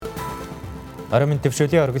Оройн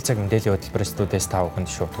төвшөөлийн оргил цаг мэдээллийн хөтөлбөр студиэс та бүхэнд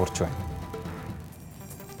шууд хүрч байна.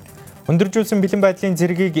 Өндөржүүлсэн бэлэн байдлын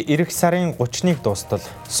зэргийг эх сарын 30-ныг дуустал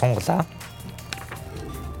сунгалаа.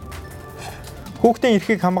 Хүүхдийн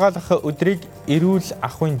эрхийг хамгаалах өдрийг эрүүл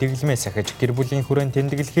ахуйн дэглэмээс ахиж гэр бүлийн хүрээнд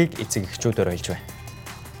тэмдэглэхийг эцэг эхчүүд оролж байна.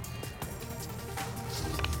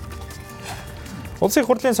 Улсын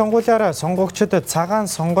хурлын сонгуулиар сонгогчид цагаан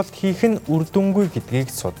сонголт хийх нь үр дүнгүй гэдгийг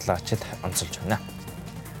судлаачид онцолж байна.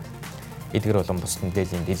 Эдгээр болон бус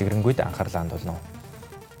мэдээллийн дэлгэрэнгүй анхаарлаа хандуулна.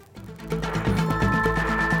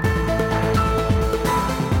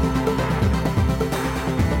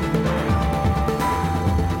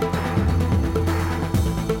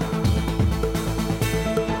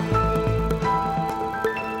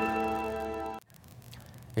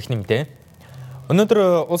 Эхний мэдээ.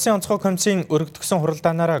 Өнөөдөр Улсын онцгой комиссийн өргөдгсөн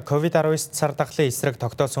хуралдаанаараа COVID-19 цар тахлын эсрэг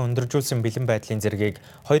тогтоосон өндөржүүлсэн бэлэн байдлын зэргийг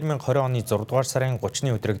 2020 оны 6 дугаар сарын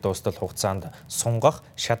 30-ны өдрийг дуустал хугацаанд сунгах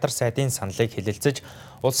шадар сайдын саналыг хэлэлцэж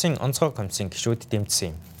Улсын онцгой комиссийн гишүүд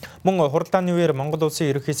дэмжсэн юм. Мөн хуралдааны үеэр Монгол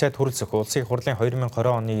Улсын ерөнхий сайд хүрэлцэх Улсын хурлын 2020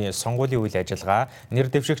 оны сонгуулийн үйл ажиллагаа,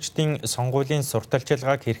 нэр дэвшигчдийн сонгуулийн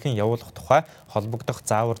сурталчилгааг хэрхэн явуулах тухай холбогдох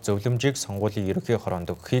заавар зөвлөмжийг сонгуулийн ерөнхий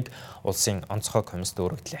хороонд өгөхийг Улсын онцгой комиссид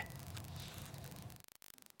өргөдлөө.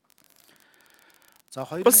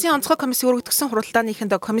 Улсын онцгой комиссийн өргөдгсөн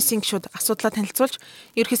хуралдааныханд комиссийн гишүүд асуудлаа танилцуулж,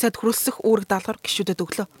 ерөнхий сайд хүрэлцэх үүрэг даалгавар гишүүдэд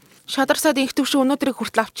өглөө. Шадар сайдын их төвшин өнөөдрийг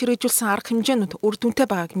хүртэл авч хэрэгжүүлсэн арга хэмжээнүүд үр дүнтэй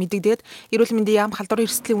байгааг мэдэгдээд, эрүүл мэндийн яам халдвар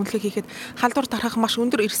эрсдлийн үнэлгээ хийхэд халдвар тархах маш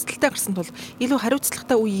өндөр эрсдэлтэй гарсан тул илүү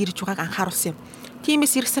хариуцлагатай үе ирж байгааг анхааруулсан юм.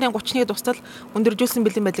 Тиймээс эх сарын 30-ны дуустал өндөржүүлсэн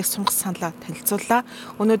бэлэн байдлыг сунгах саналаа танилцууллаа.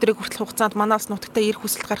 Өнөөдрийг хүртэл хугацаанд манаас нутагтаа эрх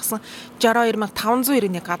хүсэлт гаргасан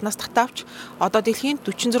 62591 гаднаас татавч одоо дэлхийн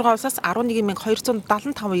 46 улсаас 11275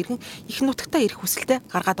 иргэн их нутагтаа эрх хүсэлтээ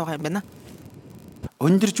гаргаад байгаа юм байна.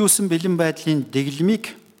 Өндөржүүлсэн бэлэн байдлын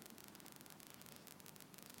дэглэмийг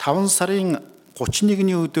 5 сарын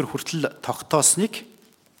 31-ний өдөр хүртэл тогтоосныг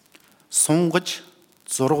сунгаж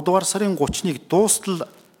 6 дугаар сарын 30-ныг дуустал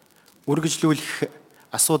үргэлжлүүлэх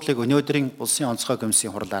асуудлыг өнөөдрийн Улсын онцгой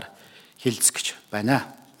комиссийн хурлаар хэлэлцэж байна.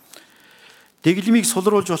 Дэглэмийг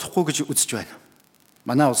сулруулж болохгүй гэж үзэж байна.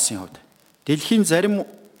 Манай улсын хувьд дэлхийн зарим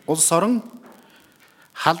улс орон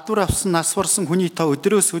халдвар авсан нас барсан хүний тоо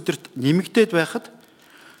өдрөөс өдөрт нэмэгдээд байхад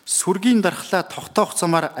сүргийн дархлаа тогтоох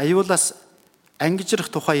замаар аюулаас ангижрах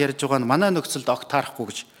тухай ярьж байгаа нь манай нөхцөлд огт таарахгүй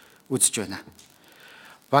гэж үзэж байна.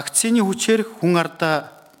 Вакцины хүчээр хүн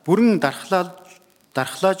ардаа бүрэн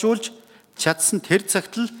дархлаажуулж чадсан тэр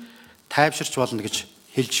цагт л тайвширч болно гэж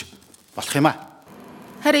хэлж болох юм аа.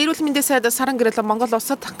 Харин эрүүл мэндийн сайд саран гэрэл Монгол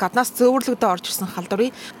улсад гаднаас зөөвөрлөгдөө орж ирсэн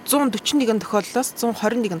халдварыг 141 тохиолдлоос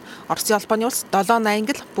 121 нь Оросын албаны улс, 7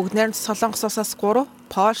 англи, бүгд найрамд Солонгос улсаас 3,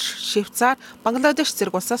 Польш, Швейцар, Бангладеш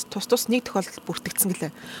зэрэг улсаас тус нэг тохиолдол бүртгэгдсэн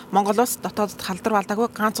гэлээ. Монгол улс дотоодд халдвар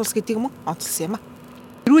алдаагүй ганц улс гэдгийг мөн онцлсан юм а.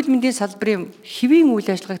 Эрүүл мэндийн салбарын хэвийн үйл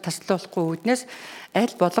ажиллагааг таслуулахгүй үүднээс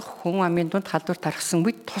аль болох хүн амын дунд халдвар тархсан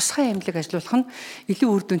үед тусгай амьлаг ажиллуулах нь илүү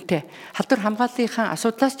үр дүнтэй. Халдвар хамгааллынхаа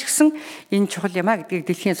асуудлаас ч гэсэн энэ чухал юм а гэдгийг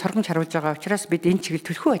дэлхийн сургамж харуулж байгаа учраас бид энэ чиглэл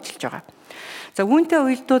төлхөө ажиллаж байгаа. За үүнтэй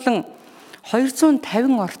уялдуулан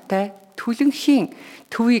 250 ортой түлэнхийн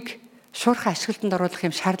төвийг шуурхай ашиглалтанд оруулах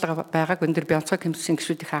юм шаардлага байгааг өндөр би онцгой комиссийн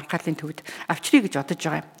гишүүдийн анхаарлын төвд авчрыг гэж бодож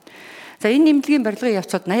байгаа юм. За энэ нэмлэгийн барилгын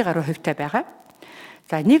явцад 80 гаруй хувьтай байгаа.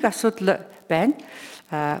 За нэг асуудал байна.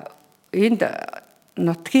 Энд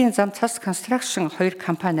нутгийн зам цас констракшн 2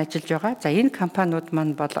 компани ажиллаж байгаа. За энэ компаниуд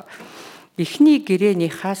маань бол эхний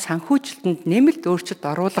гэрээнийхээ санхүүжилтэнд нэмэлт өөрчлөлт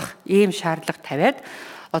оруулах ийм шаардлага тавиад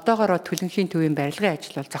одоогоор түлэнхийн төвийн барилгын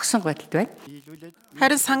ажил бол зогсон байдалд байна.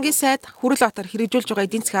 Харин сангийн сайд хүрэл батар хэрэгжүүлж байгаа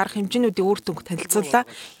эдийн засгийн арга хэмжээнүүдийн үр дүнг танилцууллаа.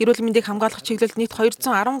 Эрүүл мэндийг хамгаалах чиглэлд нийт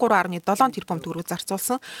 213.7 тэрбум төгрөг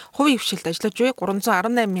зарцуулсан. Хувийн хвшилд ажиллаж буй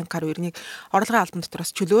 318 мянган гаруй иргэнийг орлогын албан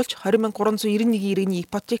дотроос чөлөөлж 20,391 иргэний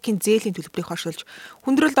ипотекийн зээлийн төлбөрийг хойшлуулж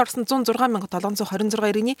хүндрэлд орсон 106,726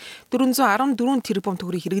 иргэний 414 тэрбум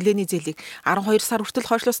төгрөгийн хэрэглээний зээлийг 12 сар хүртэл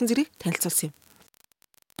хойшлуулсан зэрэг танилцуулсан юм.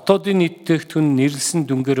 Хотоодын нийтдэгтүн нэрлсэн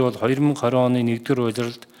дүнгээр бол 2020 оны 1-р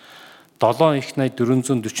улиралд 7 их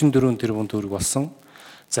 444 тэрбум төгрөг болсон.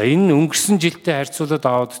 За энэ өнгөрсөн жилдээ харьцуулаад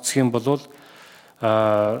аваад үзэх юм бол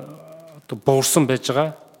буурсан байж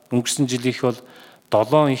байгаа. Өнгөрсөн жилийнх бол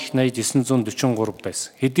 7 их 943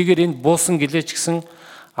 байсан. Хэдийгээр энд буусан гэлээч гэсэн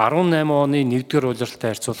 18 оны 1-р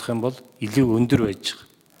улиралтай харьцуулах юм бол илүү өндөр байж байгаа.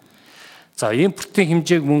 За импортын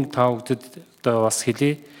хэмжээг мөн та бүхэнд бас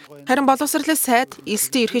хэлье. Харин боловсролын сайд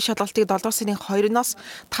элсдийн эрхийг шалгалтыг 7 сарын 2-оос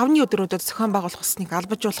 5-ны өдрүүдэд зохион байгуулах хусныг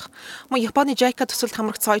албажуулах, мөн Японы JICA төсөлд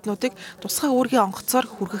хамрагдсан оюутнуудыг тусгай үүргийн онгоцоор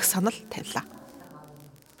хүргэх санал тавилаа.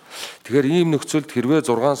 Тэгэхээр ийм нөхцөлд хэрвээ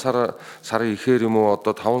 6 сарын ихээр юм уу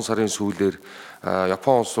одоо 5 сарын сүүлээр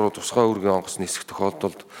Япон улс руу тусгай үүргийн онгоц нисэх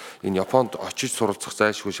тохиолдолд энэ Японд очиж суралцах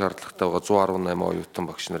зайлшгүй шаардлагатай байгаа 118 оюутан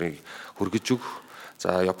багш нарыг хүргэж өгөх.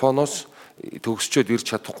 За Японоос төгсчөөд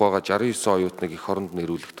ирж чадахгүй байгаа 69 оюутныг эх оронд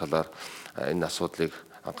нэрүүлэх талаар энэ асуудлыг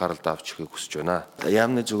анхааралтай авч ихийг хүсэж байна.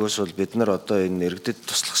 Яамны зүгээс бол бид нар одоо энэ иргэдэд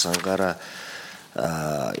туслах сангаараа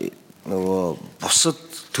нөгөө бусад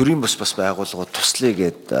төрийн бас байгууллагууд туслая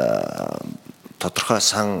гэд тодорхой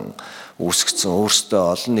сан үүсгэсэн өөрсдөө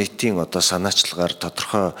олон нийтийн одоо санаачлагаар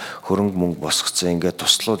тодорхой хөрөнгө мөнгө босгоцсон ингээд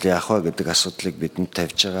туслуул яах вэ гэдэг асуудлыг бидэнд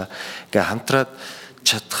тавьж байгаа. Ингээ хамтраад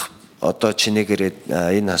чадах одоо чинээгээр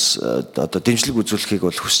энэ одоо дэмжлэг үзүүлэхийг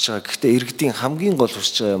бол хүсэж байгаа. Гэхдээ иргэдийн хамгийн гол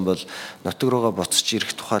хүсэж байгаа юм бол нутаг руугаа буцаж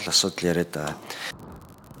ирэх тухай асуудал яриад байгаа.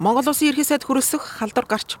 Монгол Улсын ерхий сайд хүрэлцэх халдвар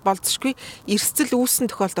гарч болзошгүй эрсдэл үүссэн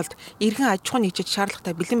тохиолдолд иргэн аж ахуйн нэгжид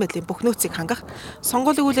шаардлагатай бэлэн байдлын бүх нөөцийг хангах,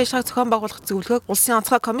 сонгуулийн үйл ажиллагааг зохион байгуулах зөвлөгөөг Улсын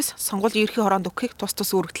онцгой комисс сонгуулийн ерхий хороонд өгөхийг тус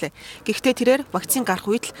үүргэлээ. Гэхдээ тэрээр вакцин гарах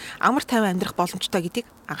үед л амар тайван амьдрах боломжтой гэдгийг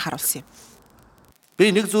анхааруулсан юм. Би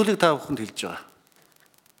нэг зүйлийг та бүхэнд хэлж байгаа.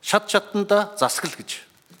 Шат шатанда засаглал гэж.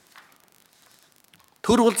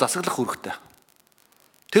 Төр бол засаглах үүрэгтэй.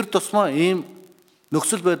 Тэр тусмаа ийм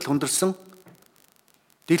нөхцөл байдал хүндэрсэн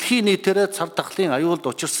дэлхийн нийтээрээ цар тахлын аюулд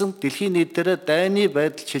учирсан, дэлхийн нийтээрээ дайны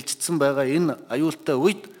байдал шилжчихсэн байгаа энэ аюултай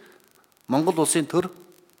үед Монгол улсын төр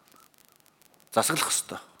засаглах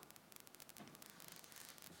ёстой.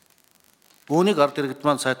 Үүнийг ард иргэд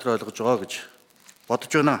маань сайтар ойлгож байгаа гэж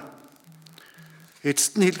бодож байна.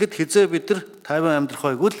 Эцэст нь хэлэхэд хизээ бид нар тайван амьдрах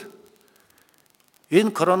байггүй л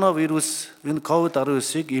энэ коронавирус, энэ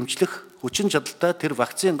COVID-19-ыг эмчлэх хүчин чадалтай тэр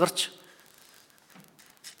вакцин гарч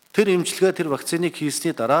тэр эмчилгээ тэр вакциныг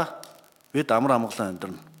хийсний дараа бид амар амгалан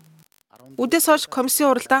амьдрна. Үдээс хойш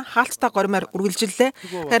комиссийн уралдаан хаалттай гормоор үргэлжиллээ.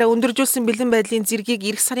 Харин өндөржүүлсэн бэлэн байдлын зэргийг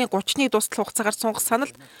эх сарын 30-ны дуустал хугацаагаар сунгах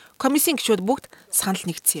саналд комиссийн гишүүд бүгд санал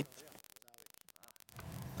нэгдсэн юм.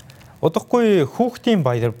 Удахгүй хүүхдийн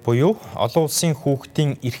баяр буюу олон улсын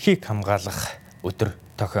хүүхдийн эрхийг хамгаалах өдөр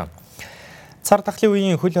тохиом. Цар тахлын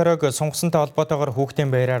үеийн хөл хоройг сунгасантай холбоотойгоор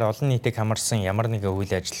хүүхдийн баяраар олон нийтийг хамарсан ямар нэгэн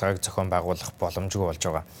үйл ажиллагааг зохион байгуулах боломжгүй болж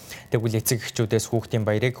байгаа. Тэгвэл эцэг эхчүүдээс хүүхдийн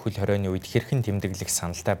баярыг хөл хоройны үед хэрхэн тэмдэглэх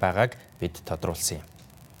саналтай байгааг бид тодруулсан юм.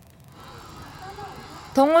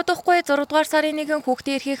 Тунгуудахгүй 6 дугаар сарын 1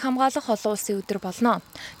 хүүхдийн эрхийг хамгаалах олон улсын өдөр болно.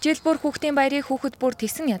 Жил бүр хүүхдийн баярыг хүүхэд бүр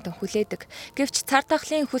тесэн ядан хүлээдэг. Гэвч цар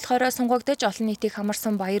тахлын хөл хорой сунгагдаж олон нийтийг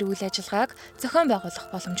хамарсан баяр үйл ажиллагааг зохион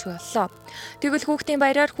байгуулах боломжгүй боллоо. Тэгвэл хүүхдийн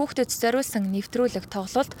баяраар хүүхдэд зориулсан нэвтрүүлэг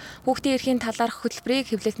тоглолт, хүүхдийн эрхийн талаарх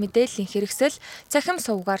хөтөлбөрийг хэвлэл мэдээллийн хэрэгсэл, цахим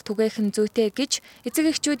сувгаар түгээх нь зүйтэй гэж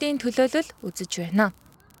эцэг эхчүүдийн төлөөлөл үзэж байна.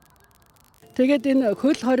 Тэгээд энэ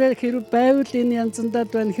хөл хорой хэрэг байвал энэ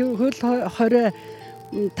янзандаад байна. Хөл хорой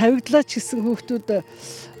тавигдлаач гэсэн хүүхдүүд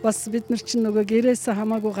бас бид нар чинь нөгөө гэрээсээ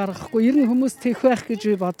хамаагүй гаргахгүй ер нь хүмүүс тех байх гэж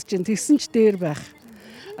би бодож байна. Тэгсэн ч дээр байх.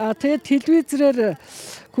 Тэгээд телевизээр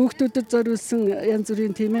хүүхдүүдэд зориулсан янз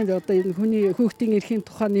бүрийн тийм ээ одоо энэ хүний хүүхдийн эрхийн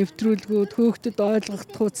тухай нэвтрүүлгүүд, хүүхдэд ойлгох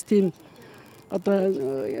туц тийм одоо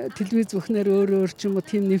телевиз бүхнээр өөр ч юм уу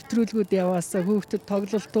тийм нэвтрүүлгүүд яваасаа, хүүхдэд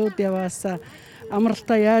тоглолтууд яваасаа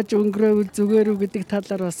амралтаа яаж өнгөрөөвөл зүгээрүү гэдэг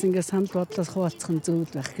талаар бас ингээд санал бодлоос хуваалцах нь зөв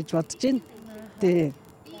байх гэж бодож байна.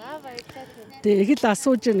 Тэг их л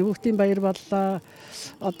асууж байна хүүхдийн баяр боллоо.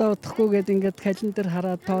 Одоо удахгүйгээд ингээд календар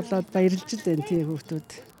хараад тоолоод баярлж байна тийм хүүхдүүд.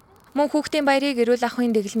 Мөн хүүхдийн баярыг эрүүл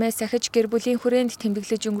ахуйн дэглэмээс сахиж гэр бүлийн хүрээнд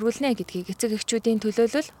тэмдэглэж өнгөрүүлнэ гэдгийг эцэг эхчүүдийн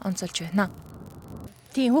төлөөлөл онцолж байна.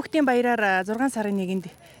 Тийм хүүхдийн баяраар 6 сарын 1-нд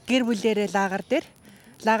гэр бүлээрээ лагер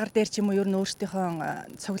дээр ч юм уу ер нь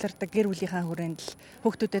өөрсдийнхөө цуглардаг гэр бүлийнхаа хүрээнд л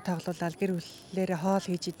хүүхдүүдэд тоглуулаад гэр бүлээрээ хоол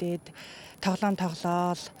хийж идээд тоглоом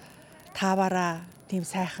тоглоол таваараа тийм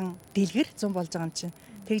сайхан дэлгэр 100 болж байгаа юм чинь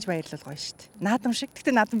тэгж баярлал гоё шүү дээ. Наадам шиг.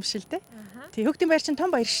 Гэхдээ наадам биш л дээ. Тий хүүхдийн баяр чинь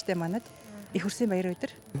том баяр шүү дээ манад. Их хүрсэн баяр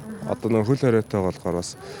өдөр. Одоо нэг хөл хоройтой болохоор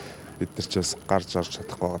бас бид нар ч бас гарч орж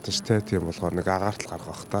чадахгүй байгаа тийм шүү дээ. Тийм болохоор нэг агаартал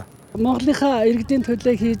гаргах та. Монголынхаа иргэдийн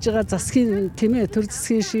төлөө хийж байгаа засгийн тийм ээ төр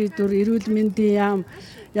засгийн шийдвэр, эрүүл мэндийн яам,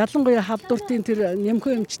 ялангуяа халдвартын тэр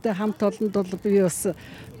нэмхүү эмчтэй хамт олонд бол би бас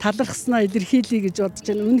талархснаа илэрхийлье гэж бодож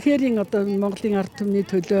байна. Үнэхээр одоо Монголын ард түмний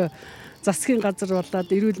төлөө засгийн газар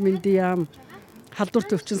болоод эрүүл мэндийн яам,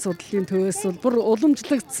 халдварт өвчин судлалын төвөөс бол бүр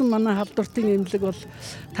уламжлагдсан манай халдвартын эмнэлэг бол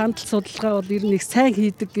тандал судалгаа бол ер нь их сайн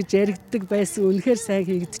хийдэг гэж яригддаг байсан. Үнэхээр сайн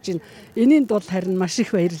хийгдэж байна. Энийнд бол харин маш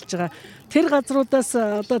их баярлж байгаа. Тэр газруудаас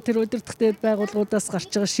одоо тэр удирдахтай байгууллагуудаас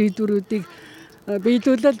гарч байгаа шийдвэрүүдийг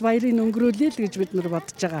биелүүлэл баярыг өнгөрүүлээ л гэж бид нар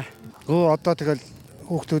бодож байгаа. Одоо тэгэл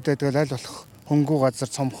хүүхдүүдэд тэгэл аль болох хөнгүү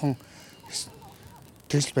газар цомхон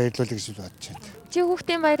тэгж баярлуулъя гэж бодож байна. Чи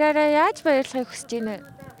хүүхдийн баяраараа яаж баярлахыг хүсэж байна вэ?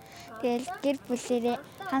 Тэгэл гэр бүлээрээ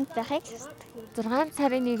хамт байхыг хүсдэг. 6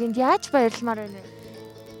 сарын 1-нд яаж баярлмаар байна вэ?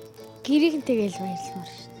 Гэрийнхэнтэйгээ л баярлмаар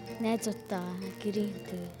шүү. Найзуудтайгаа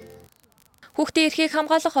гэрийнхэнтэйгээ. Хүүхдийн эрхийг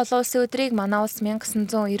хамгаалах олон улсын өдрийг манай улс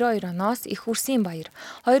 1992 оноос их үрсийн баяр,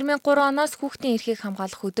 2003 оноос хүүхдийн эрхийг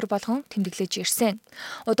хамгаалах өдөр болгон тэмдэглэж ирсэн.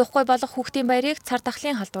 Удахгүй болох хүүхдийн баярыг цар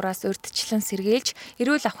тахлын халдвараас урьдчилан сэргийлж,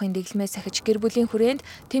 эрүүл ахуйн дэглэмээ сахиж гэр бүлийн хүрээнд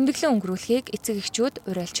тэмдэглэн өнгөрүүлэхийг эцэг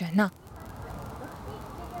эхчүүд уриалж байна.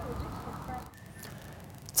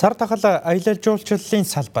 Цар тахал аялал жуулчлалын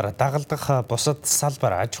салбар, дагалдах бусад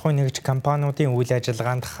салбар, аж ахуй нэгж компаниудын үйл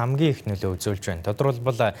ажиллагаанд хамгийн их нөлөө үзүүлж байна.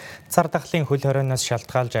 Тодорхойлбол цар тахлын хөл хорионоос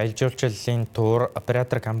шалтгаалж аялал жуулчлалын тур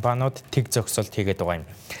оператор компаниуд тэг зогсолт хийгээд байгаа юм.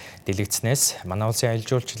 Дэлгэцнээс манай улсын аялал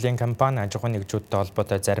жуулчлалын компани аж ахуй нэгжүүдтэй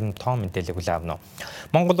холбоотой зарим тоо мэдээлэл авна.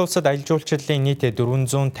 Монгол улсад аялал жуулчлалын нийт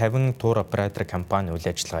 450 тур оператор компани үйл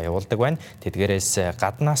ажиллагаа явуулдаг байна. Тэдгээрээс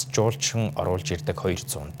гаднаас жуулчин оруулж ирдэг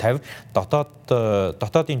 250,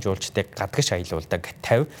 дотоодын жуулчдыг гадагш аялуулдаг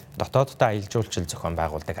 50, дотооддоо аялал жуулчлал зохион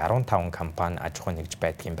байгуулдаг 15 компани аж ахуй нэгж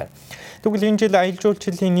байдаг юм байна. Тэгвэл энэ жил аялал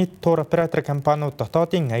жуулчлалын нийт тур оператор компаниуд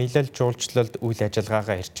дотоодын аялал жуулчлалд үйл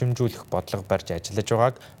ажиллагаагаа эрчимжүүлэх бодлого барьж ажиллаж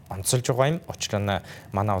байгааг онцолж байгаа юм. Учир нь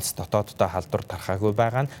манай улс дотооддоо халдвар тархаагүй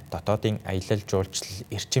байгаа нь дотоодын аялал жуулчлал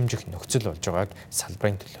эрчимжих нөхцөл болж байгааг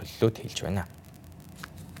салбарын төлөөллөд хэлж байна.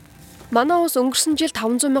 Манай улс өнгөрсөн жил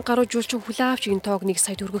 500 мянга гаруй жуулчин хүлээн авч энэ тоог 1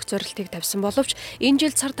 сая төгрөг зорилтыг тавьсан боловч энэ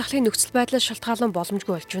жил цар тахлын нөхцөл байдлаас шалтгаалan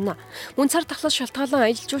боломжгүй болж байна. Мөн цар тахлаас шалтгаалan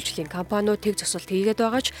аялал жуулчлалын компаниуд тэг зогсолт хийгээд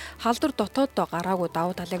байгаа ч халдвар дотооддоо гараагүй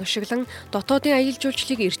давуу талыг ашиглан дотоодын аялал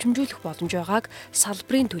жуулчлалыг эрчимжүүлэх боломж байгааг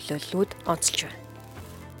салбарын төлөөллүүд онцолж байна.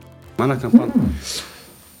 Манай компани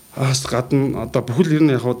гадна одоо бүхэл ер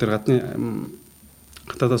нь яг тэр гадны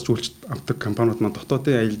гадаадаас жуулч авдаг компаниуд маань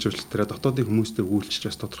дотоодын аялал жуулчлалаараа дотоодын хүмүүстэй үйлчилж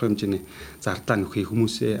бас тодорхой хэмжээний зардаа нөхөй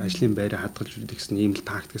хүмүүсээ ажлын байраа хадгалж үлдэх гэсэн ийм л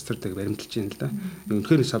тактикс төрдөг баримталж байна л да.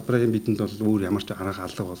 Үнэхээр салбарын бидэнд бол өөр ямар ч арга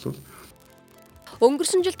алга болвол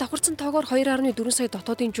Өнгөрсөн жил давхарцсан тоогоор 2.4 сая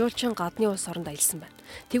дотоодын жуулчин гадны улс оронд аялсан байна.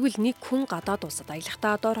 Тэгвэл нэг хүн гадаад улсад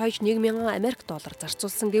аялахдаа доор хаяж 1,000 Америк доллар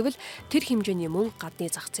зарцуулсан гэвэл тэр хэмжээний мөнгө гадны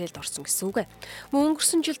зах зээлд орсон гэсэн үг. Мөн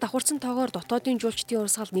өнгөрсөн жил давхарцсан тоогоор дотоодын жуулчдын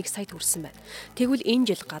урсгал 1 сая төгрсөн байна. Тэгвэл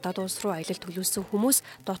энэ жил гадаад улс руу аялал төлөвлөсөн хүмүүс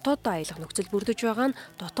дотооддоо аялах нөхцөл бүрдэж байгаа нь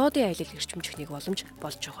дотоодын аялал эрчимжих нэг боломж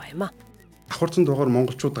болж байгаа юм а. Давхарцсан тоогоор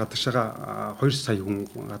монголчууд гадаашаага 2 сая хүн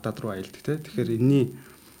гадаад руу аялдаг те. Тэгэхээр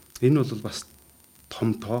энэ бол бас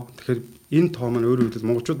том тоо. Тэгэхээр энэ тоо маань өөрөөр хэлбэл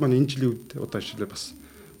монголчууд маань энэ жилийн үед одоо жишээлбэл бас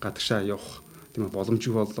гадагшаа явах тийм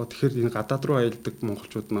боломжгүй боллоо. Тэгэхээр энэ гадаад руу аялдаг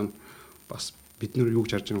монголчууд маань бас бид нар юу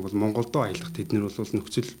гэж харж байгааг бол Монголдоо аялах тэднэр бол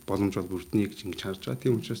нөхцөл боломж бол бүрднийг гэж ингэж харж байгаа.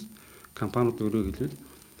 Тийм учраас компаниуд өөрөөр хэлбэл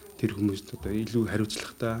тэр хүмүүст одоо илүү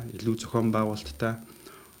хариуцлагатай, илүү зохион байгуулалттай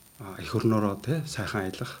их орноороо тий сайхан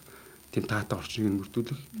аялах тийм таатай орчныг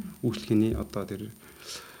бүрдүүлэх үйлчлэгийн одоо тэр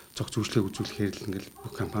цог зүйчлэг үзүүлэхээр л ингээл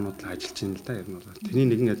бүх компаниуд л ажиллаж байна л да. Ер нь бол тэрний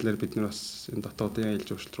нэгэн адилаар бид нар бас энэ дотоодын аялал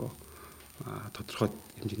жуулчлал руу тодорхой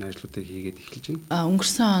хэмжээний ажлуудыг хийгээд эхэлж байна.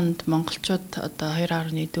 Өнгөрсөн онд монголчууд одоо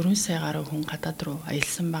 2.4 сая гаруй хүн гадаад руу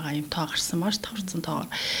аялсан байгаа юм тоо гарсан маш давхарцсан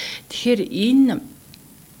тоогоор. Тэгэхээр энэ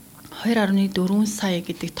 2.4 сая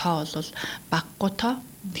гэдэг тоо бол баггүй тоо.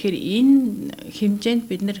 Тэгэхээр энэ хэмжээнд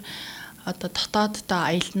бид нар одоо дотооддоо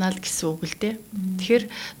аялнаа л гэсэн үг л дээ. Тэгэхээр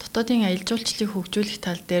дотоодын аялал жуулчлалыг хөгжүүлэх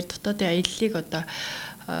тал дээр дотоодын аяллыг одоо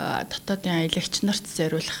дотоодын аялагч нарт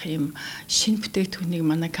зориулах юм шинэ бүтээгдэхүүнийг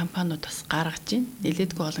манай компаниуд бас гаргаж байна.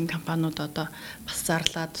 Нэлээдгүй олон компаниуд одоо бас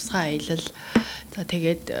зарлаа тусгай аялал за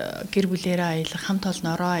тэгээд гэр бүлээрээ аялах, хамт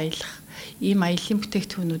олноороо аялах ийм аяллаа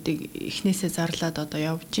бүтээгдэхүүнүүдийг эхнээсээ зарлаад одоо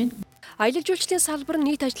явж байна. Аялал жуулчлалын салбар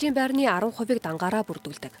нь нийт ажлын байрны 10%-ийг дангаараа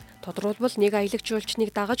бүрдүүлдэг. Тодорхойлбол нэг аялагч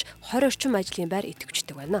жуулчныг дагаж 20 орчим ажлын байр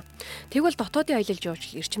идэвхждэг байна. Тэгвэл дотоодын аялал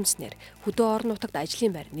жуулчлал эрчимснээр хөдөө орон нутагт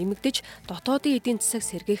ажлын байр нэмэгдэж дотоодын эдийн засаг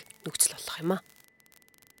сэргээх нөхцөл болох юм а.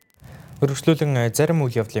 Өргөжлүүлэн зарим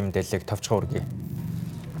үйл явдлын мэдээллийг товчхон үргэе.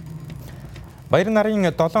 Баяр нарын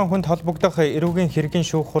 7 хүнд холбогдох эрүүгийн хэргийн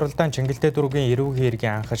шүүх хуралдаан Чингэлтэй дүүргийн эрүүгийн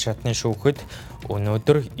хэргийн анхар шатны шүүхэд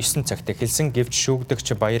өнөөдөр 9 цагт эхэлсэн гэвч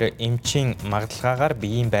шүүгдэгч баяр эмчийн магадлалгаагаар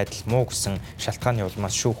биеийн байдал муу гэсэн шалтгааны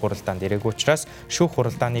улмаас шүүх хуралдаанд ирээгүй учраас шүүх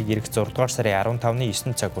хуралдааныг ирэх 6 дугаар сарын 15-ны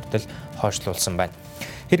 9 цаг хүртэл хойшлуулсан байна.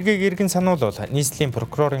 Хэргийг иргэн сануулвал нийслэлийн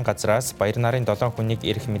прокурорын газраас баяр нарын 7 хүнийг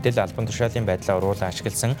ирэх мэдээлэл албан тушаалын байдлаа уруулан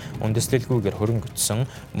ашигласан үндэслэлгүйгээр хөрөнгөцсөн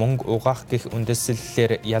мөнгө угаах гэх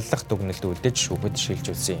үндэслэлээр яллах дүгнэлт үлдэж шүүхэд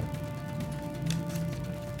шилжүүлсэн юм.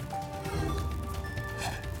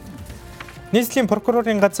 Нийслэлийн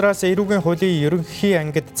прокурорын газраас эрүүгийн хуулийн ерөнхий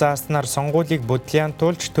ангид зааснаар сонгуулийг бодлоон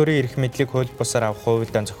туулж төрийн эрх мэдлийг хууль бусаар авах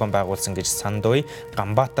хувьдаа зохион байгуулсан гэж Сандуй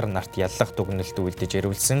Ганбаатар нарт яллах дүгнэлт үйлдэж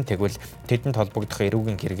ирүүлсэн. Тэгвэл тэдэнд холбогдох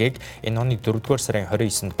эрүүгийн хэргийг энэ оны 4-р сарын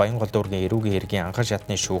 29-нд Баянгол дүүргийн эрүүгийн хэргийн анхан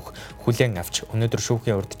шатны шүүх хүлээн авч өнөөдөр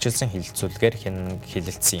шүүхийн урьдчилсан хэлэлцүүлгээр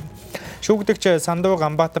хилэлцсэн юм. Шүүгдэгч Сандуй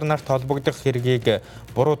Ганбаатар нарт холбогдох хэргийг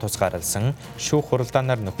буруу тусгаарлсан, шүүх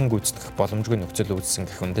хуралдаанаар нөхөн гүйцэтгэх боломжгүй нөхцөл үүссэн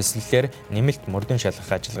гэх үндэслэлээр нэмэлт мөрдөн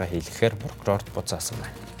шалгах ажиллагаа хийлгэхээр прокурорт буцаасан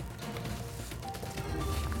байна.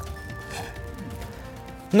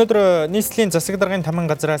 Өнөөдөр нийслэлийн засаг даргын таман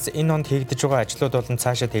газраас энэ онд хийгдэж байгаа ажлууд болон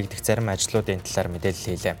цаашаа хийгдэх зарим ажлуудын талаар мэдээлэл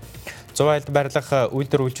хийлээ. 100 айлд барилах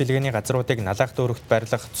үйлдвэр үйлчилгээний газруудыг налах дүүрэгт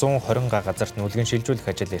барилах 120 га газарт нүлгэн шилжүүлэх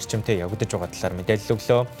ажил эрчимтэй явагдаж байгаа талаар мэдээлэл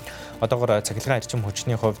өглөө. Одоогоор цахилгаан эрчим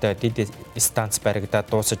хүчний хувьд дид станц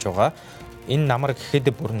баригдаад дуусаж байгаа. Энэ намар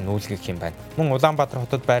гэхэд бүрэн нүүлгэх юм байна. Мөн Улаанбаатар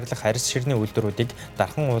хотод байрлах арьс ширний үйлдвэрүүдийг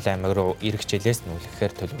Дархан уул аймаг руу ирэх жилээс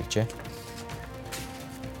нүүлгэхээр төлөвлөжээ.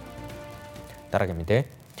 Дараагийн мэдээ.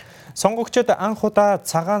 Сонгогчид анх удаа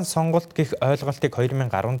цагаан сонголт гэх ойлголтыг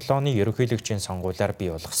 2017 оны ерөнхийлөгчийн сонгуулиар бий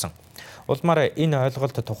болгосон. Улмаар энэ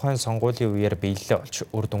ойлголт тухайн сонгуулийн үеэр биелэлээ олж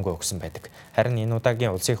үр дүнгээ өгсөн байдаг. Харин энэ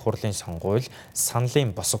удаагийн улсын их хурлын сонгуул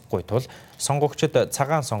саналын босгохгүй тул сонгогчид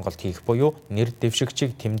цагаан сонголт хийх буюу нэр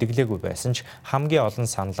дэвшигчийг тэмдэглээгүй байсан ч хамгийн олон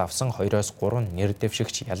санал авсан 2-3 нэр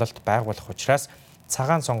дэвшигч ялалт байгуулах учраас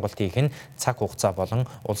цагаан сонголт хийх нь цаг хугацаа болон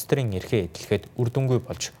улс төрийн эрхээ эдлэхэд үр дүнгүй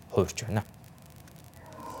болж хуурч байна.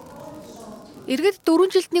 Иргэд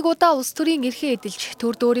 4 жилд нэг удаа улс төрийн эрхээ эдэлж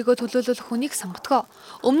төрд өөрийгөө төлөөлөх хүнийг сонгодгоо.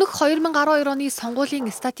 Өмнөх 2012 оны сонгуулийн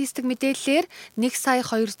статистик мэдээллээр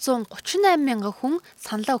 1,238 мянган хүн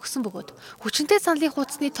саналаа өгсөн бөгөөд хүчинтэй саналын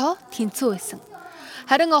хуудасны тоо тэнцүү байсан.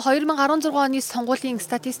 Харин 2016 оны сонгуулийн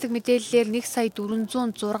статистик мэдээллээр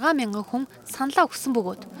 1,406 мянган хүн саналаа өгсөн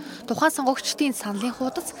бөгөөд тухайн сонгогчдын саналын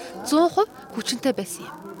хуудас 100% хүчинтэй байсан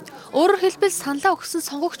юм. Өөрөөр хэлбэл саналаа өгсөн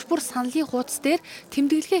сонгогч бүр саналын хуудас дээр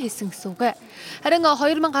тэмдэглэгээ хийсэн гэсэн үг. Харин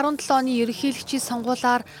 2017 оны ерөнхийлөгчийн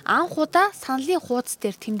сонгуулиар анх удаа саналын хуудас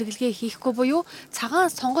дээр тэмдэглэгээ хийхгүй буюу цагаан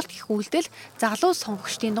сонголт гэх үйлдэл залуу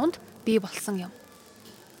сонгогчдын дунд бий болсон юм.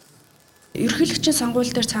 Ерөнхийлөгчийн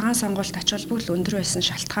сонгууль дээр цагаан сонголт ач холбогдол өндөр байсан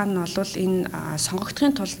шалтгаан нь бол энэ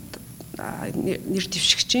сонгогдохын тулд нэр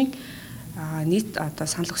дэвшигчийн нийт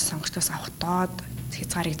санал өгсөн сонгогчдоос авах доод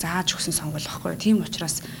хязгаарыг зааж өгсөн сонгуул байхгүй. Тийм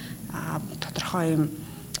учраас тодорхой юм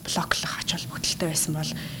блоклох ач холбогдолтой байсан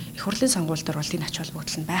бол их хурлын сонгуул дээр бол энэ ач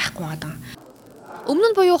холбогдол нь байхгүй байгаа.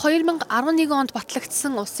 Өмнө нь буюу 2011 онд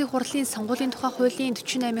батлагдсан улсын хурлын сонгуулийн тухай хуулийн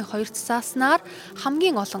 48-2 зааснаар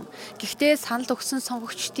хамгийн олон гэхдээ санал өгсөн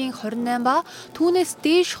сонгогчдын 28 ба түүнээс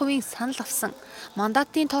дээш хувийн санал авсан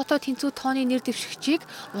мандатын тоотоо тэнцүү тооны нэр дэвшигчийг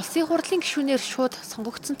улсын хурлын гишүүнээр шууд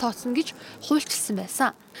сонгогдсон тооцно гэж хуульчилсан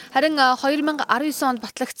байсан. Харин 2019 онд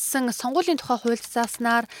батлагдсан сонгуулийн тухай хуульд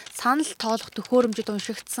зааснаар санал тоолох төхөөрөмжөд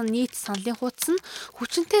уншигдсан нийт саналын хуудас нь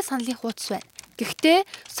хүчинтэй саналын хуудас байна. Гэхдээ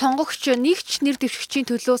сонгогч нэгч нэр дэвшигчийн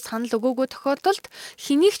төлөө санал өгөөгүй тохиолдолд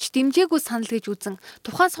хэнийгч дэмжээгүй санал гэж үзэн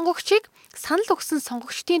тухайн сонгогчийг санал өгсөн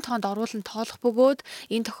сонгогчдын тоонд оруулан тоолох бөгөөд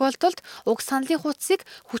энэ тохиолдолд уг саналын хуудсыг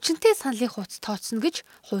хүчинтэй саналын хуудас тооцно гэж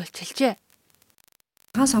хуульчилжээ.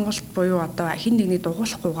 Цагаан сонголт буюу одоо хэн нэгний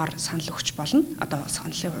дугуулахгүйгээр санал өгч болно. Одоо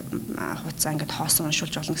саналын хуудасаа ингээд хоосон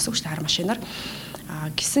уншуулж болно гэсэн үг шүү дээ хар машинаар.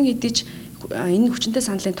 Гисэн хэдиж энэ хүчинтэй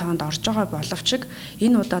саналын тоонд орж байгаа боловч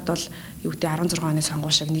энэ удаад бол юу гэдэг 16 оны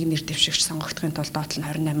сонгуул шиг нэг нэр дэвшигч сонгогдохын тулд доотлол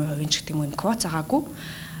нь 28% ч гэдэг юм квот заагаагүй.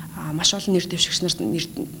 Маш олон нэр дэвшигч нар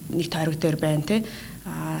нэг тойрог дээр байна те.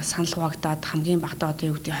 Санал хуваагдаад хамгийн багадаа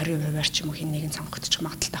одоо юу гэдэг 20%-аар ч юм уу хин нэгэн сонгогдчих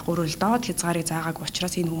магадaltaй. Өөрөөр доод хязгаарыг заагаагүй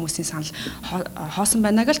учраас энэ хүмүүсийн санал хоосон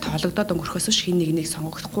байна гэж тоологдоод өнгөрөхөөс хин нэг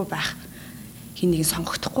сонгогдохгүй байх. Хин нэг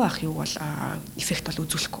сонгогдохгүй байх юу бол эффект бол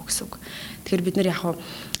үзүүлэхгүй гэсэн үг. Тэгэхээр бид нэр яг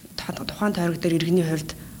тухайн тойрог дээр иргэний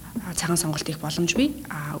хувьд цагаан сонголт хийх боломж бий.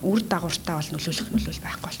 Үр дагавартай бол нөлөөлөх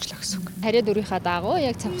байхгүй болчлаа гэсэн үг. Тариад өрийнхаа дагуу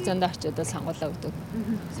яг цаг хугацаанд очиод сонгуулаа өгдөг.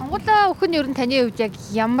 Сонгуулаа өгөх нь ер нь таны хувьд яг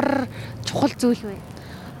ямар чухал зүйл вэ?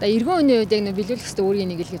 Одоо эргэн үеийн үед яг биелүүлэх хэрэгтэй үүргийг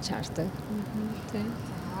нэг л гэж шаарддаг. Тийм.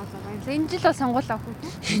 Энэ жил бол сонгуулаа өгөх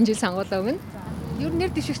үү? Энэ жил сонгуулаа өгнө. Ер нь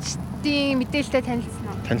нэр дэвшигчдийн мэдээлэлтэй танилцсан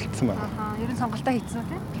уу? Танилцсан байна. Ер нь сонголтоо хийсэн үү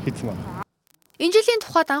те? Хийсэн байна. Энэ жилийн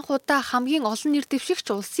тухайд анх удаа хамгийн олон нэр дэвшигч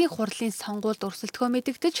улсын хурлын сонгуульд өрсөлдөхөө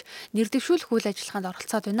мэдэгдэж нэр дэвшүүлэх үйл ажиллагаанд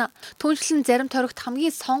оролцоод байна. Түүнчлэн зарим тойрогт хамгийн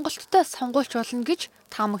сонголттой сонгуульч болно гэж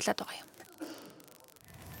таамаглаад байгаа юм.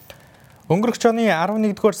 Өнгөрөх оны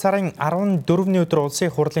 11-р сарын 14-ний өдөр улсын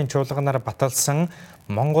хурлын чуулганаар баталсан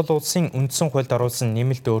Монгол улсын үндсэн хуульд оруулсан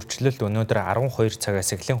нэмэлт өөрчлөлт өнөөдөр 12 цагаас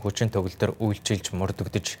эхлэн хүчин төгөлдөр үйлчилж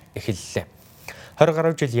мөрдөгдөж эхэллээ. 20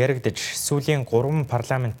 гаруй жил яригдж, сүүлийн 3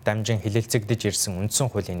 парламент дамжин хэлэлцэгдэж ирсэн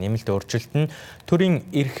үндсэн хуулийн нэмэлт өөрчлөлт нь төрийн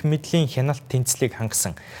эрх мэдлийн хяналт тэнцлийг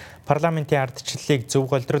хангасан. Парламентын ардчлалыг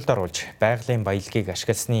зөв голдролд оруулж, байгалийн баялагийг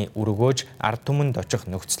ашигласны өргөөж ард түмэнд очих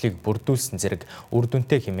нөхцөлийг бүрдүүлсэн зэрэг үр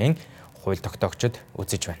дүнтэй хэмээн хууль тогтоогчид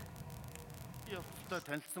үзэж байна.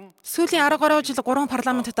 Сүүлийн 10 гаруй жил 3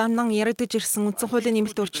 парламент дамнан яригдж ирсэн үндсэн хуулийн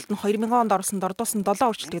нэмэлт өөрчлөлт нь 2000 онд орсонд ордуулсан 7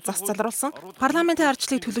 өөрчлөлтийг зас залруулсан. Парламентын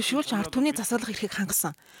ардчлалыг төлөвшүүлж ард түмний засаглах эрхийг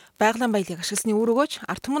хангасан. Байгалийн баялаг ашигласны өргөөж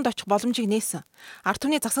ард түмэнд очих боломжийг нээсэн. Ард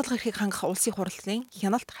түмний засаглах эрхийг хангах улсын хурлын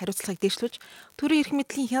хяналт хариуцлагыг дээшлүүлж, төрийн эрх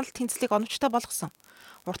мэдлийн хяналт тэнцлийг оновчтой болгосон.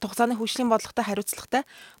 Урт хугацааны хөгжлийн бодлоготой хариуцлагатай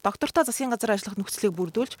доктортой засгийн газар ажиллах нөхцөлийг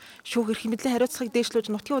бүрдүүлж, шүүх эрх мэдлийн хариуцлагыг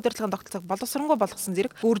дээшлүүлж, нутгийн удирдлагын тогтолцоог боловсронгуй болгосон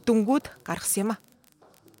зэрэг үр дүнгууд гаргасан юм а.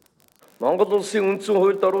 Монгол улсын үндсэн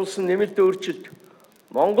хуульд оруулсан нэмэлт өөрчлөлт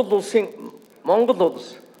Монгол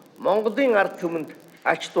улс Монголын ард түмэнд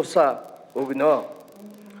ач тусаа өгнө.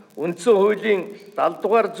 Үндсэн хуулийн 70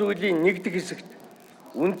 дугаар зүйлийн 1 дэх хэсэгт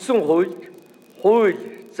үндсэн хуульд хууль,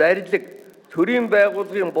 зарлиг, төрийн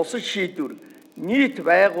байгууллагын бусад шийдвэр, нийт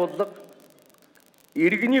байгууллага,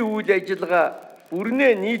 иргэний үйл ажиллагаа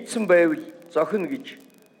бүрнээ нийцсэн байвал зохино гэж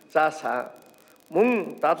заасан.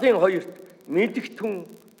 Мөн 72-т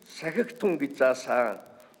мэдгтэн сахигтун гэж заасан.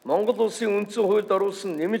 Монгол улсын үндсэн хуульд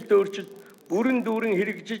оруулсан нэмэлт өөрчлөлт бүрэн дүүрэн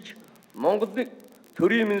хэрэгжиж Монголын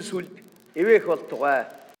төрийн минь сүлд эвээх болтугай.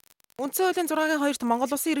 Үндсэн хуулийн 6-гийн 2-т Монгол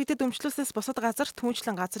улсын иргэдэд өмчлөөснөөс бусад газар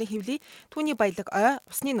түүнчлэн газрын хэвлэл, түүний баялаг, ой,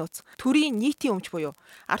 усны нөөц, төрийн нийтийн өмч буюу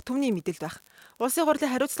ард түмний мэдээлэл байх. Улсын хурлын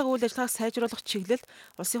хариуцлага үйл ажиллагааг сайжруулах чиглэлд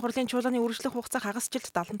улсын хурлын чуулганы үргэлжлэх хугацаа хагас жилд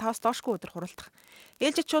 75-аас доошгүй өдөр хуралдах.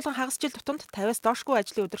 Ээлжид чуулган хагас жил тутамд 50-аас доошгүй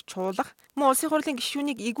ажлын өдөр чуулгах, мөн улсын хурлын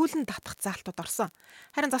гишүүнийг игүүлэн татах заалтууд орсон.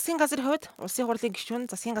 Харин засгийн газрын хувьд улсын хурлын гишүүн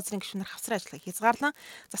засгийн газрын гишүүнээр хавсар ажиллахыг хязгаарлан,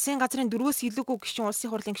 засгийн газрын 4-өөс илүүгүй гишүүн улсын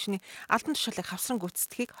хурлын гишүүний албан тушаалыг хавсран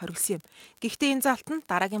гүйцэтгэхийг хориглосон юм. Гэхдээ энэ заалт нь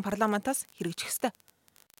дараагийн парламентаас хэрэгжих ёстой.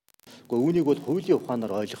 Үүнийг бол хуулийн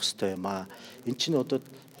ухаанаар ойлгох ёстой юм аа. Энд чинь одоо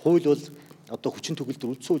хууль бол одоо хүчин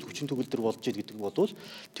төгөлдөр, үндсэн хууль хүчин төгөлдөр болж ийн гэдэг бол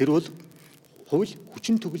тэр бол хууль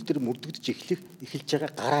хүчин төгөлдөр мөрдөгдөж эхэлж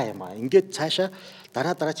байгаа гараа юм аа. Ингээд цаашаа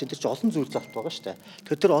дараа чинь тэр чинь олон зүйл заалт байгаа шүү дээ.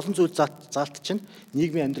 Тэгэхээр тэр олон зүйл заалт чинь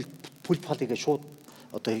нийгмийн амьдралд бүл палыгаа шууд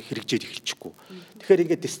одоо хэрэгжээд эхэлчихгүй. Тэгэхээр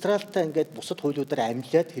ингээд дистралтай ингээд бусад хуулиудаар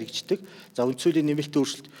амлиад хэрэгждэг. За үндсүүлийн нэмэлт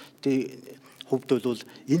өөрчлөлтийн хувьд бол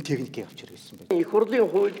энэ техникийг авч хэрэгэлсэн байна. Их хурлын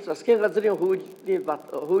хууль, засгийн газрын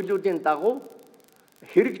хуулиудын дагуу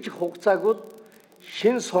хэрэгжих хугацааг бол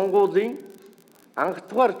шинэ сонгуулийн анх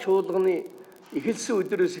дугаар чуулганы эхэлсэн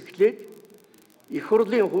өдрөөс эхлээд их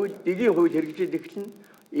хурлын хууль, дэгийн хууль хэрэгжээд эхэлнэ.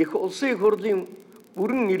 Улсын их хурлын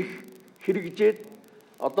бүрэн эрх хэрэгжээд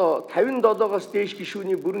одоо 57-оос дээш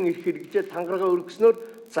гишүүний бүрэн эрх хэрэгжээд тангараа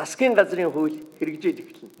өргөснөөр засгийн газрын хууль хэрэгжээд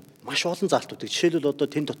эхэлнэ. Маш олон заалтууд. Жишээлбэл одоо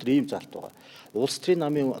тэн дотор ийм заалт байгаа. Улс төрийн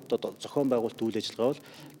намын одоо зохион байгуулалт үйл ажиллагаа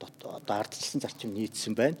бол одоо ардчилсан зарчим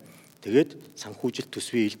нийцсэн байна. Тэгээд санхүүжилт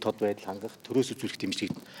төсвийн ил тод байдал хангах, төрөөс үзүүлэх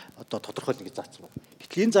дэмжлэгийг одоо тодорхойлно гэж заасан байна.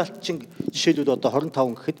 Гэтэл энэ заалт чинь жишээлбэл одоо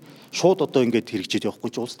 25 гэхэд шууд одоо ингээд хэрэгжээд явахгүй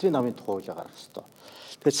чи улс төрийн намын тухай хуулийг гаргах хэрэгтэй.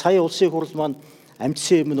 Тэгээд сая улсын хурл маань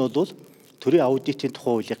амжсан юм нь бол төрийн аудитын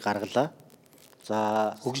тухай хуулийг гаргалаа.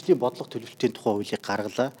 За хөгжлийн бодлого төлөвлөлтийн тухай хуулийг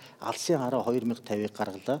гаргалаа. Алсын хараа 2050-ыг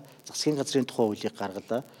гаргалаа. Засгийн газрын тухай хуулийг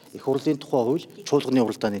гаргалаа. Их хурлын тухай хууль, чуулганы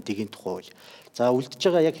уралдааны дэгийн тухай хууль. За үлдэж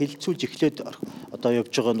байгаа яг хэлэлцүүлж эхлээд одоо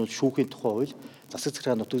явж байгаа нь шүүхийн тухай хууль, засаг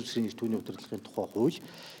захиргааны нутаг дэвсгэрийн түүний удирдлагын тухай хууль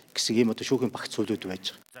гэсэн ийм одоо шүүхийн багц хуулиуд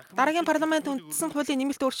байж байгаа. Дараагийн парламент үндсэн хуулийн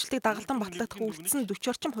нэмэлт өөрчлөлтийг дагалдан батлагдах үлдсэн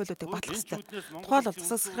 40 орчим хуулиудыг батлах ёстой. Тухайлбал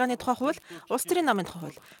засаг захиргааны тухай хууль, улс төрийн намын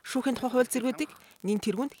тухай хууль, шүүхийн тухай хууль зэргүүдийг нэн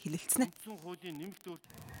тэргуунд хэлэлцэнэ.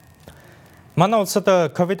 Манай улсад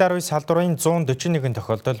COVID-19 салдварын 141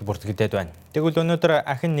 тохиолдол бүртгэгдээд байна. Тэгвэл өнөөдөр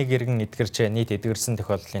ахин нэг иргэн эдгэрч нийт эдгэрсэн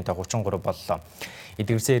тохиолдлын та 33 боллоо.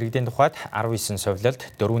 Эдгэрсэн иргэдийн тухайд 19 совлолт,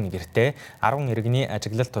 4 гэртээ, 10 иргэний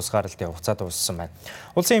ажиглалт тусгаарлалтын хугацаа дууссан байна.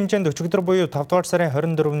 Улсын хэмжээнд өчигдөр буюу 5 дугаар сарын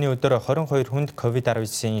 24-ний өдөр 22 хүнд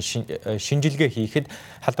COVID-19 шинжилгээ хийхэд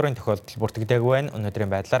халдварын тохиолдол бүртгэдэггүй байна.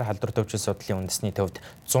 Өнөөдрийн байдлаар халдвар төвчл судлалын үндэсний төвд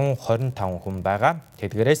 125 хүн байгаа.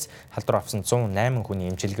 Тэдгээрээс халдвар авсан 108 хүний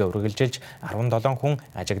эмчилгээ үргэлжилж 17 хүн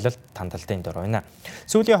ажиглалт танталтын дор байна.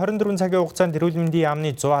 Сүүлийн 24 цагийн хугацаанд эрүүл мэндийн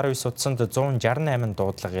яамны 119 судсанд 168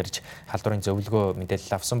 дуудлага ирж халдварын зөвлөгөө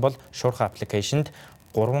мэдээлэл авсан бол шуурхай аппликейшнд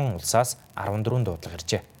 3 улсаас 14 дуудлага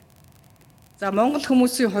иржээ. За Монгол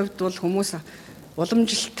хүмүүсийн хувьд бол хүмүүс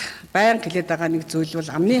уламжилт байнга хэлээд байгаа нэг зүйл бол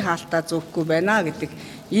амны хаалтаа зөөхгүй байна гэдэг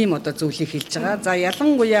ийм одоо зүйлийг хэлж байгаа. За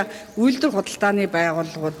ялангуяа үйлдвэр худалдааны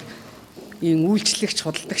байгууллагууд ийм үйлчлэгч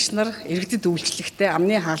худалдагч нар иргэдэд үйлчлэхдээ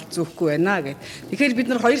амны хаалт зөөхгүй байна гэд. Тэгэхээр бид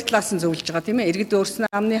нар хоёр талаас нь зөвлөж байгаа тийм ээ. Иргэд өөрснөө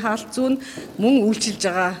амны хаалт зүүн, мөн үйлчилж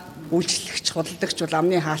байгаа үйлчлэгч худалдагч бол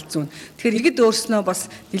амны хаалт зүүн. Тэгэхээр иргэд өөрснөө бас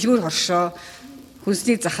дэлгүүр хоршоо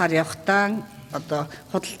хүнсний захаар явахтаа одоо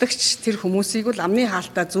худалдагч тэр хүмүүсийг бол амны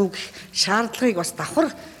хаалтаа зүүгэх шаардлагыг бас давхар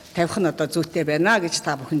тавих нь одоо зүйтэй байна гэж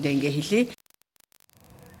та бүхэндээ ингээ хэлье.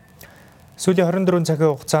 Сүүлийн 24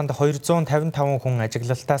 цагийн хугацаанд 255 хүн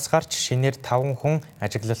ажиглалтаас гарч шинээр 5 хүн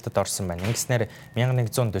ажиглалтад орсон байна. Ингэснээр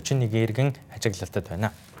 1141 иргэн ажиглалтад байна.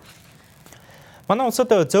 Манай улсад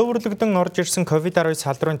зөөвөрлөгдөн орж ирсэн COVID-19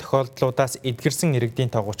 салдрын тохиолдлуудаас эдгэрсэн иргэдийн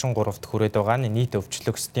тоо 33-т хүрээд байгаа нь нийт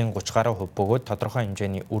өвчлөгчдийн 30 гаруй хувь бөгөөд тодорхой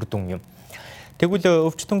хэмжээний үр дүн юм. Тэгвэл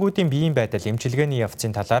өвчтөнгүүдийн биеийн байдал эмчилгээний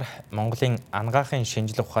явцын талаар Монголын анагаахын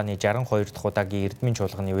шинжилгээ ухааны 62 дахь удаагийн эрдмийн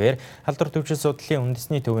чуулганы үеэр халдвар төвчил судлалын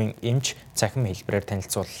үндэсний төвийн эмч цахим хэлбэрээр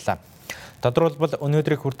танилцууллаа. Тодорхойлбол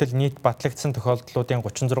өнөөдрийг хүртэл нийт батлагдсан тохиолдлуудын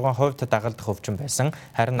 36% дагалдах өвчин байсан.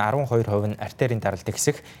 Харин 12% нь артерийн даралт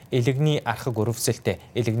ихсэх, элэгний архаг өрөвсөлтэй,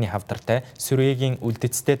 элэгний хавдартай, сүрээгийн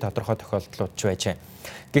үлдэцтэй тодорхой тохиолдлууд ч байжээ.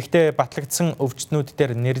 Гэхдээ батлагдсан өвчтнүүд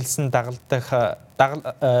дээр нэрлсэн дагалдах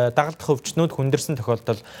өвчтнүүд хүндэрсэн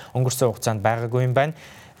тохиолдол өнгөрсөн хугацаанд байгаагүй юм байна.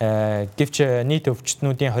 Гэвч нийт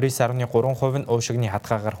өвчтнүүдийн 29.3% нь уушигны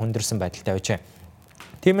хадгаагаар хүндэрсэн байдалтай байжээ.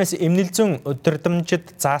 Тиймээс эмнэлзэн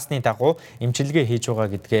удирдамжид заасны дагуу эмчилгээ хийж байгаа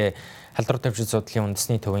гэдгээ халдвар төвчил судлалын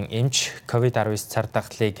үндэсний төвийн эмч COVID-19 цар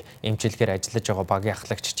тахлыг эмчилгээр ажиллаж байгаа багийн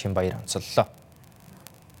ахлагч Чимбаяр онцоллоо.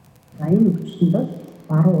 Энэ өвчтөнд бол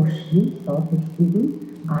баруун уушигны доод дэлхийд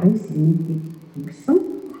арын сэрмийг ингэсэн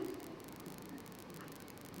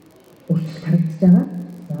өвчтөд харагдаж байгаа.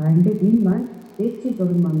 За ингээд энэ маань дээдсийн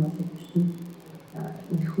зураг маань бол өвчтөнд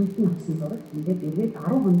ирэх үед нь авсан зураг. Ингээд эргээд 10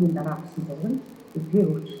 хоногийн дараа авсан зураг нь эдгээр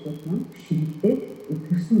өвчтүүд маань шилжээд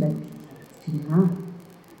эдгэрсэн байдал харагдаж байна.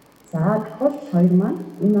 За тохиол хоёр маань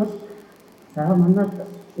энэ бол за манайд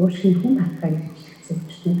уушгийн хүн хатгай гэж хэлсэн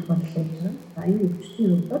өвчтний тохиолдол байж байгаа. За энэ өвчтний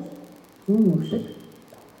хувьд бол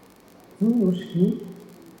зүүн уушгийн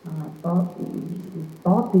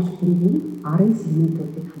доод дэлхийгийн арын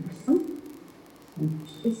сэрмүүдийг хамарсан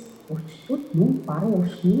өвчтүүд мөн баруун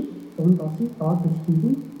уушгийн дунд болон доод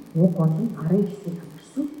дэлхийгийн уг болон арын хэсгийг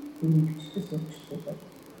хамарсан энэ өвчтүүд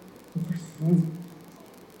илэрсэн.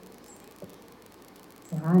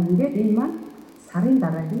 За ингээд энэ маань сарын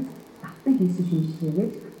дараагийн давтан хийсэн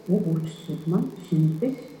шинжилгээгээр уг өвчтүүд маань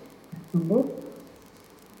шинжлэж татсангууд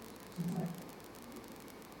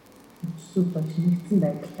өвчтүүд бол шинжлэсэн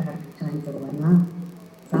байдалтай харагдаж байгаа юм байна.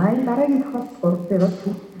 За энэ дараагийн тохиолдол 3 дээр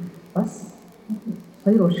бас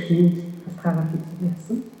хоёр уушгийн хатгаагаар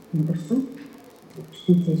хийсэн хүндэрсэн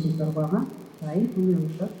өвчтний цэшин зураг байгаа. За энэ хүний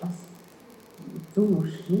хувьд бас зүүн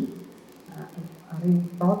уушгийн арын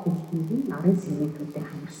доод дэлхийгийн арын сэрмүүдийг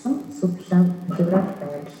хамарсан фотограф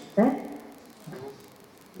байдалтай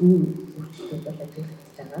энэ өвчтүүд бол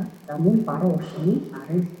ажиглагдаж байгаа. За мөн баруун уушгийн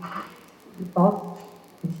арын доод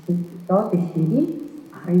дэлхийгийн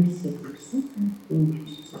арын хэсгийг хамарсан энэ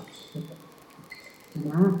өвчтүүд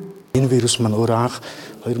байна. Энэ вирус маань өөрөө анх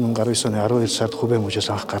 2019 оны 12 сард Хубэй мужаас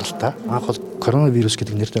анх гаралтай. Анх бол коронавирус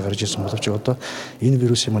гэдэг нэртэй гарч ирсэн боловч одоо энэ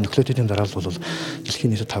вирусын маань нуклеотидын дараалал бол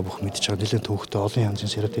дэлхийн нийтэд та бүхэн мэдж байгаа нэлээд төвөгтэй олон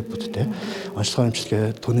янзын серотипүүдтэй онцлогоо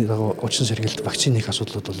эмчилгээ түүний дагуу уучсан сэргээлт вакцины их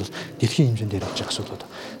асуудлууд бол дэлхийн хэмжээнд яригдж байгаа асуудлууд.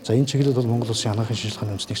 За энэ чиглэлд бол Монгол Улсын анагаахын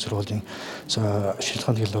шинжилгээний үндэсний их сургуулийн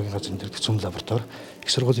шинжилгээний технологийн газрын дэргэд зүүн лаборатори их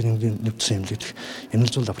сургуулийн нэмэгдсэн эмнэлэгдэх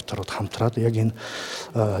эмнэлзүүн лабораториуд хамтраад яг энэ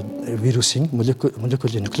вирусын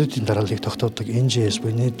молекулын нуклеотидын дарааллыг тогтоодог NGS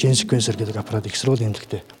буюу gene sequencer гэдэг аппарат их сургуулийн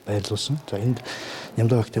эмнэлэгтээ байрлуулсан. За энд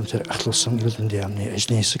нямдаа активитер ахлуулсан эрүүл мэндийн яамны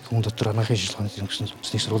ажлын хэсэг хүн дотор анагаахын шинжилгээний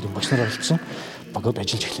үндэсний их сургуулийн багш нар оролцсон багууд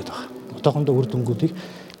ажиллаж эхлэв байгаа. Одоохондоо үр дүнгуудыг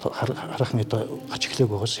харах мэдээ гарч эхлэх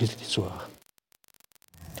байгаас хэлээд хэцүү байна.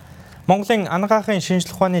 Монголын анагаахын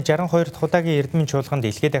шинжилгээ ухааны 62 дахь удаагийн эрдмийн чуулганд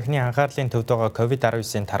дэлхийд дахны анхаарлын төвд байгаа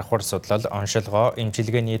COVID-19-ийн тархвар судлал, оншилгоо,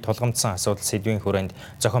 эмчилгээний тулгамдсан асуудал сэдвийн хүрээнд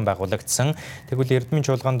зохион байгуулагдсан. Тэгвэл эрдмийн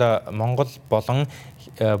чуулганд Монгол болон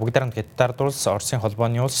Бүгд найрамд Хятад улс, Оросын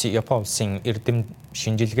холбооны улс, Япон улсын эрдэм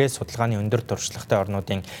шинжилгээ судалгааны өндөр туршлагатай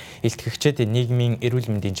орнуудын илтгэгчид нийгмийн эрүүл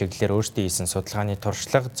мэндийн чиглэлээр өөрсдөө хийсэн судалгааны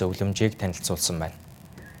туршлага, зөвлөмжийг танилцуулсан байна.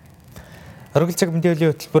 Оргил цаг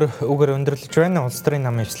мэдээллийн хөтөлбөр үгээр өндөрлөж байна. Улс төрийн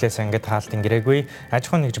намын хвшлээс ангид хаалтын гэрээгүй,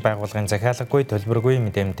 аж ахуйн нэгж байгууллагын захиалгагүй, төлбөргүй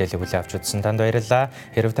мэдээлэл хүлээн авч үзсэн танд баярлалаа.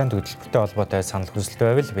 Хэрв танд хөтөлбөртэй холбоотой санал хүсэлт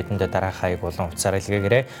байвал бидэнд дараах хаяг болон утсаар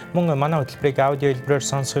илгээгээрэй. Мөн манай хөтөлбөрийг аудио хэлбэрээр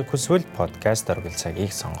сонсохыг хүсвэл подкаст оргил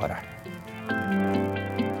цагийг сонгоорой.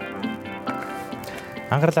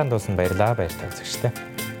 Анхаарлаа дуусна баярлалаа. Баяр таа үзэгчдээ.